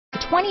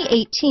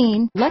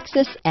2018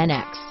 Lexus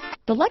NX.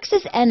 The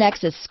Lexus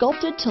NX is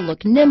sculpted to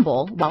look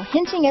nimble while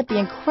hinting at the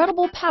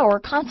incredible power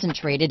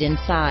concentrated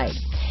inside.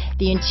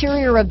 The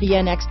interior of the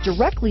NX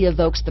directly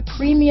evokes the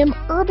premium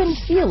urban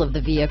feel of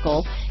the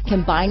vehicle,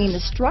 combining the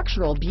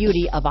structural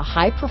beauty of a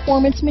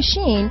high-performance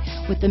machine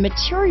with the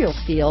material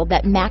feel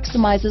that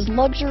maximizes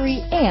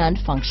luxury and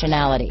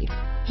functionality.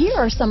 Here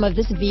are some of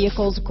this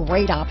vehicle's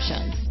great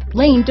options: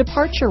 lane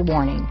departure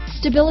warning,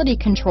 stability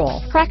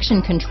control,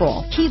 traction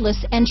control,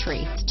 keyless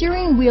entry,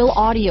 steering wheel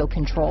audio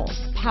controls,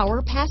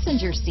 power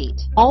passenger seat,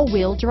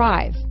 all-wheel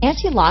drive,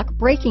 anti-lock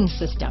braking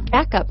system,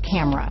 backup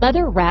camera,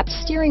 leather-wrapped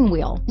steering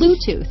wheel,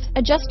 Bluetooth,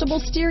 adjustable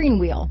steering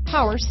wheel,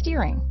 power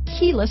steering,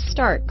 keyless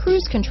start,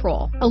 cruise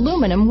control,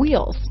 aluminum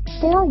wheels,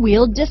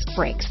 four-wheel disc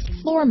brakes,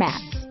 floor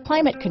mats,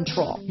 climate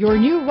control. Your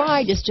new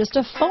ride is just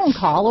a phone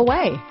call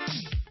away.